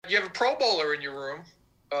have a Pro Bowler in your room.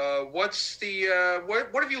 What's the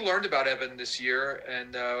what have you learned about Evan this year,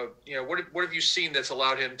 and what have you seen that's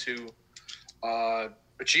allowed him to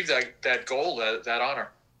achieve that goal, that honor?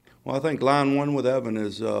 Well, I think line one with Evan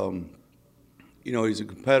is, he's a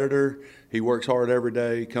competitor. He works hard every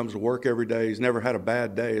day. He comes to work every day. He's never had a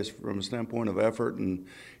bad day from a standpoint of effort and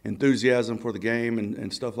enthusiasm for the game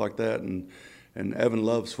and stuff like that. And Evan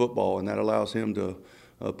loves football, and that allows him to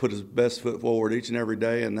put his best foot forward each and every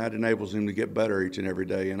day, and that enables him to get better each and every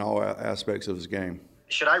day in all aspects of his game.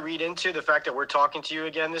 Should I read into the fact that we're talking to you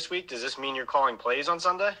again this week? Does this mean you're calling plays on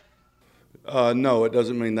Sunday? No, it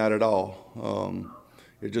doesn't mean that at all.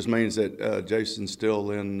 It just means that Jason's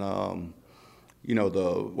still in,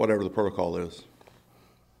 whatever the protocol is.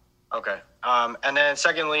 Okay. And then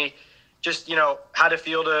secondly, just, how'd it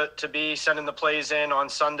feel to be sending the plays in on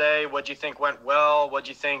Sunday? What'd you think went well? What'd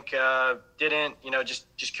you think didn't?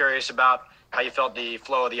 Just curious about how you felt the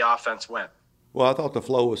flow of the offense went. Well, I thought the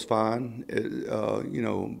flow was fine.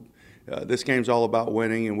 This game's all about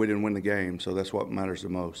winning, and we didn't win the game, so that's what matters the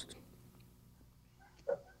most.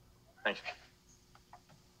 Thanks.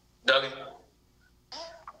 Doug?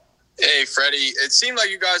 Hey, Freddie. It seemed like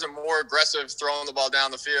you guys are more aggressive throwing the ball down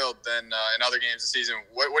the field than in other games this season.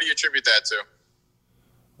 What do you attribute that to?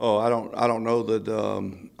 Oh, I don't know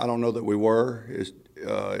that we were.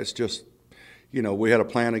 It's just, we had a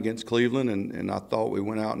plan against Cleveland, and I thought we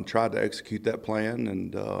went out and tried to execute that plan,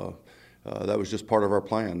 and that was just part of our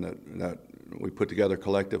plan that we put together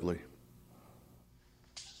collectively.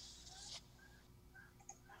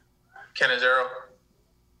 Ken Azzaro.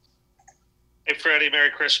 Hey, Freddie,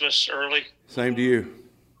 Merry Christmas early. Same to you.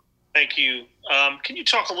 Thank you. Can you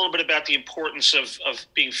talk a little bit about the importance of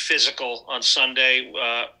being physical on Sunday?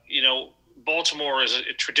 Baltimore is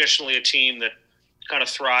traditionally a team that kind of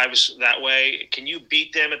thrives that way. Can you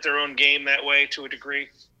beat them at their own game that way to a degree?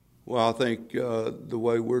 Well, I think the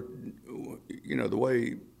way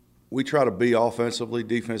we try to be offensively,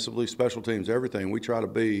 defensively, special teams, everything, we try to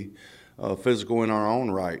be physical in our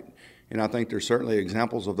own right. And I think there's certainly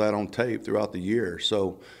examples of that on tape throughout the year.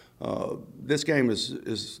 So this game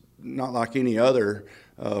is not like any other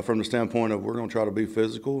from the standpoint of we're going to try to be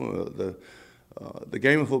physical. The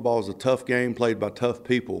game of football is a tough game played by tough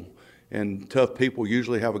people. And tough people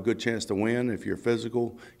usually have a good chance to win. If you're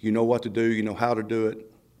physical, you know what to do, you know how to do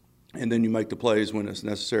it, and then you make the plays when it's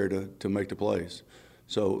necessary to make the plays.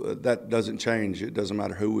 So that doesn't change. It doesn't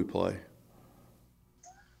matter who we play.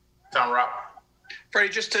 Tom Rock. Freddie,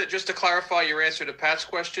 just to clarify your answer to Pat's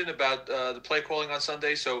question about the play calling on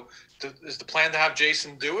Sunday. So, is the plan to have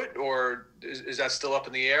Jason do it, or is that still up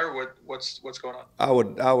in the air? What's going on? I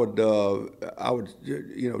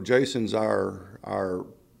would. Jason's our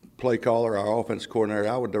play caller, our offense coordinator.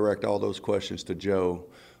 I would direct all those questions to Joe.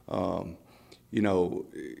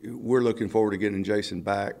 We're looking forward to getting Jason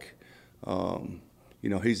back.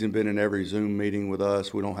 He's been in every Zoom meeting with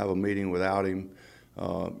us. We don't have a meeting without him.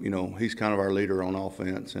 He's kind of our leader on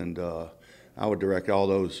offense, and I would direct all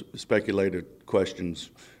those speculative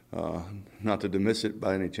questions, not to dismiss it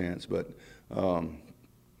by any chance, but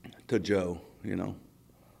to Joe,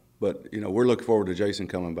 But, we're looking forward to Jason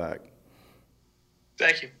coming back.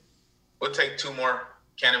 Thank you. We'll take two more.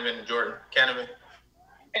 Canavan and Jordan. Canavan.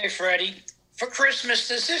 Hey, Freddie. For Christmas,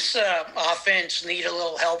 does this offense need a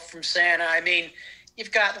little help from Santa? I mean,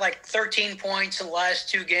 you've got like 13 points in the last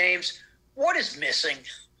two games. What is missing?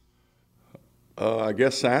 I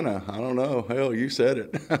guess Santa. I don't know. Hell, you said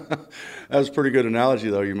it. That was a pretty good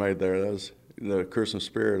analogy, though, you made there. That was the Christmas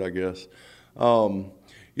spirit, I guess.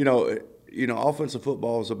 Offensive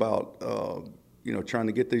football is about, trying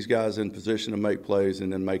to get these guys in position to make plays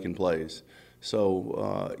and then making plays.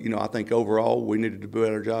 So, I think overall we needed to do a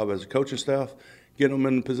better job as a coaching staff, get them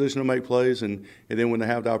in position to make plays, and then when they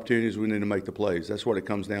have the opportunities, we need to make the plays. That's what it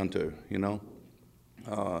comes down to,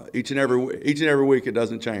 Each and every week it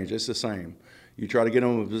doesn't change. It's the same. You try to get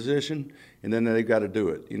them in a position, and then they've got to do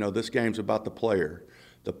it. This game's about the player.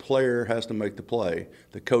 The player has to make the play.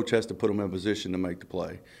 The coach has to put them in a position to make the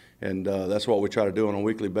play. And that's what we try to do on a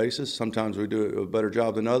weekly basis. Sometimes we do a better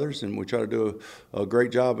job than others, and we try to do a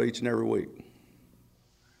great job each and every week.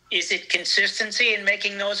 Is it consistency in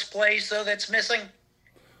making those plays, though, that's missing?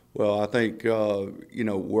 Well, I think,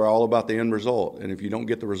 we're all about the end result. And if you don't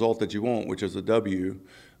get the result that you want, which is a W,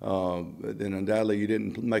 then undoubtedly you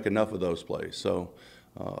didn't make enough of those plays. So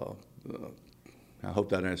I hope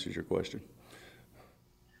that answers your question.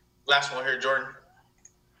 Last one here, Jordan.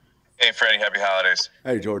 Hey, Freddie, happy holidays.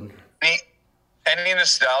 Hey, Jordan. Any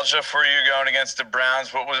nostalgia for you going against the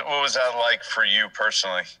Browns? What was that like for you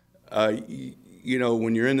personally?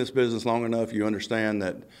 When you're in this business long enough, you understand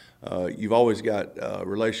that you've always got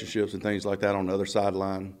relationships and things like that on the other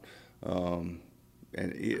sideline. And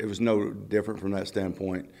it was no different from that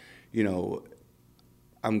standpoint. You know,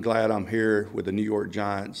 I'm glad I'm here with the New York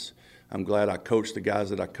Giants. I'm glad I coach the guys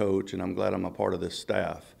that I coach, and I'm glad I'm a part of this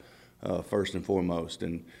staff, first and foremost.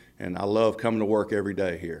 And I love coming to work every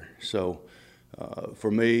day here. So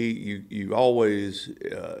for me, you always,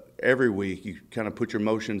 every week, you kind of put your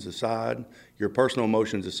emotions aside, your personal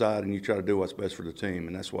emotions aside, and you try to do what's best for the team.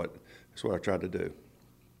 And that's what I tried to do.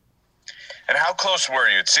 And how close were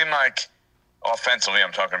you? It seemed like, offensively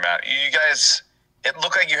I'm talking about, you guys, it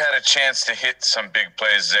looked like you had a chance to hit some big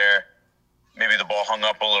plays there. Maybe the ball hung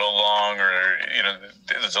up a little long, or, you know,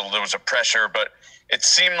 there was a pressure, but it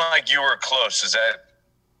seemed like you were close. Is that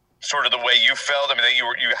sort of the way you felt? I mean, that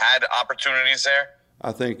you had opportunities there?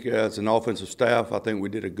 I think as an offensive staff, I think we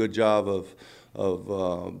did a good job of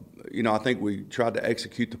you know, I think we tried to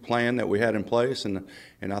execute the plan that we had in place, and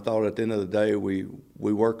I thought at the end of the day we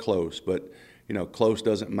were close, but, you know, close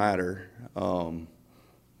doesn't matter.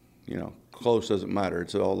 You know, close doesn't matter.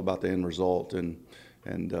 It's all about the end result, and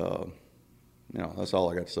you know, that's all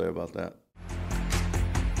I got to say about that.